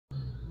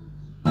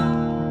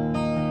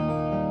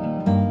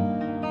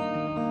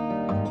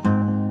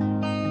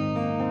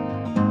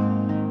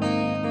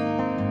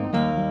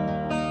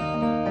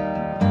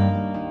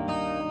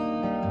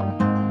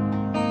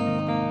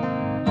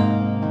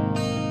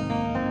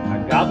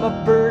Got my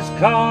first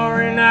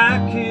car and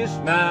I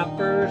kissed my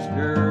first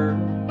girl.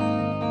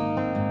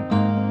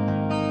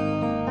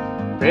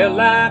 Felt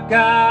like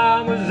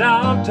I was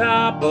on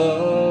top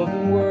of the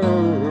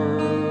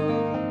world.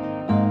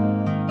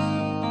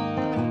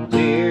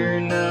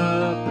 Tearing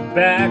up the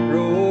back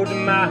roads of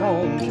my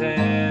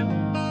hometown.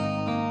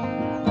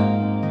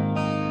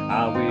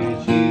 I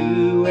wish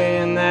you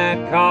and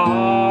that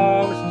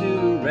car was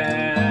still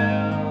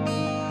around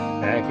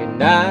back in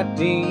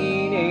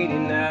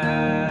 1989.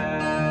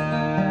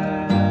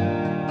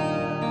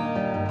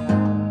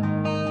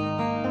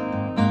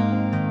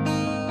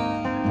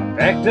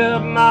 Packed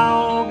up my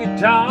old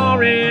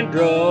guitar and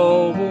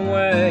drove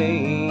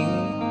away.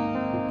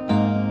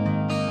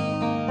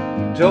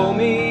 You told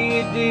me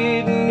you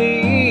didn't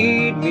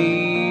need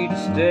me to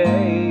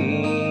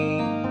stay.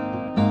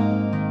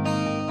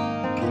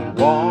 You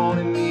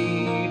wanted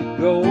me to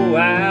go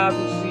out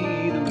and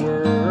see the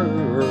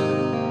world.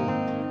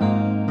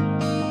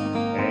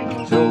 And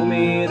you told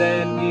me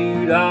that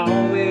you'd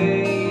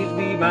always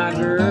be my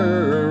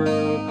girl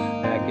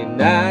back in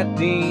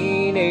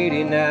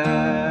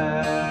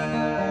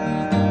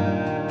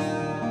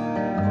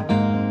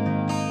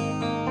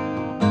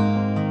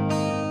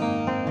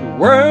 1989.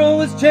 The world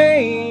was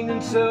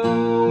changing,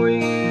 so were you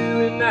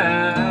and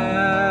I.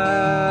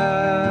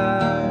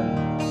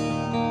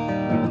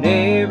 We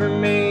never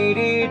made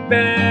it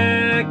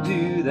back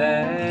to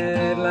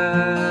that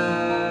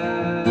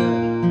life.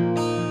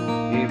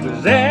 It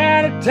was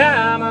at a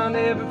time I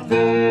never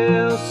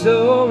felt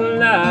so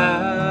alive.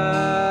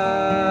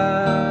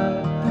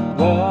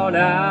 What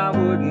I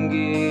wouldn't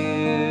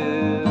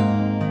give,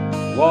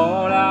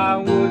 what I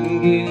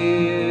wouldn't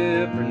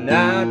give for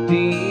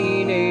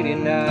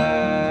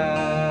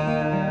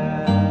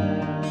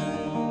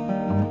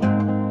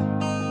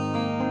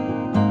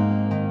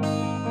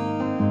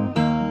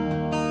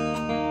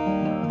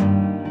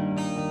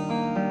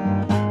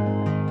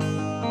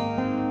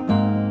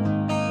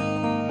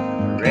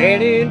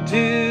Ran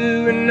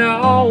into an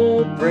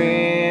old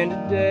friend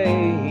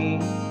today.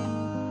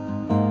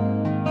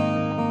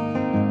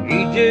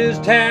 He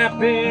just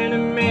happened to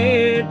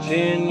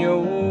mention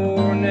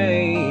your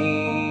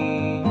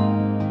name.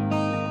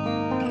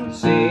 He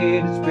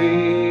said it's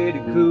pretty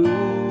cool,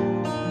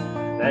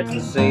 that's the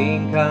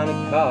same kind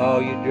of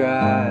car you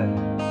drive.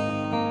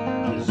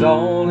 There's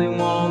only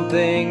one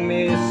thing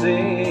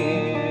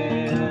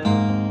missing.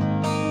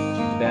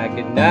 She's back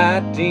at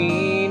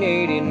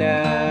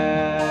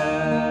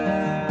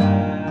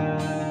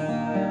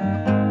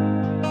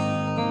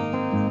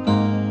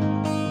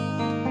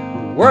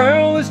 1989. The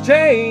world was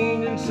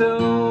changing,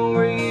 so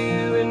were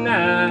you and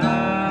I.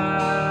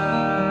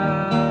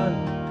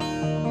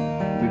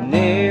 We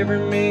never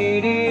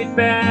made it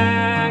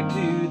back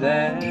to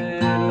that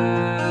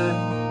life.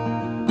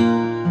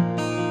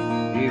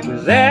 It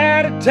was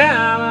at a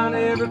time I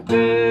never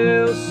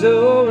felt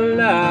so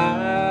alive.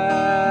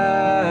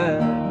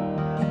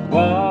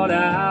 What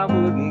I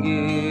wouldn't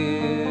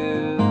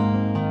give,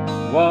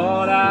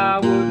 what I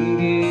wouldn't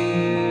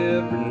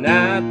give for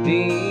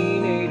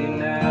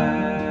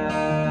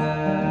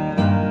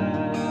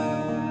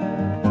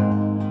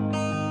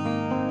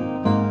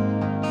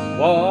 1989.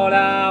 What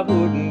I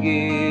wouldn't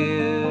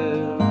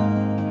give,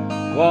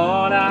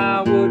 what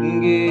I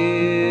wouldn't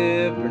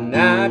give for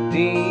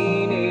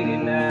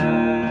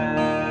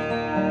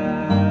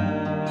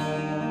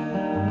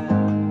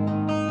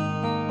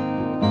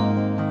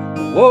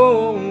 1989.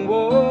 Whoa,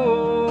 whoa,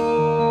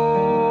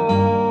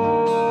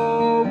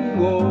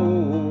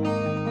 whoa,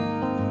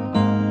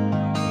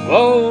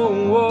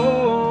 whoa, whoa.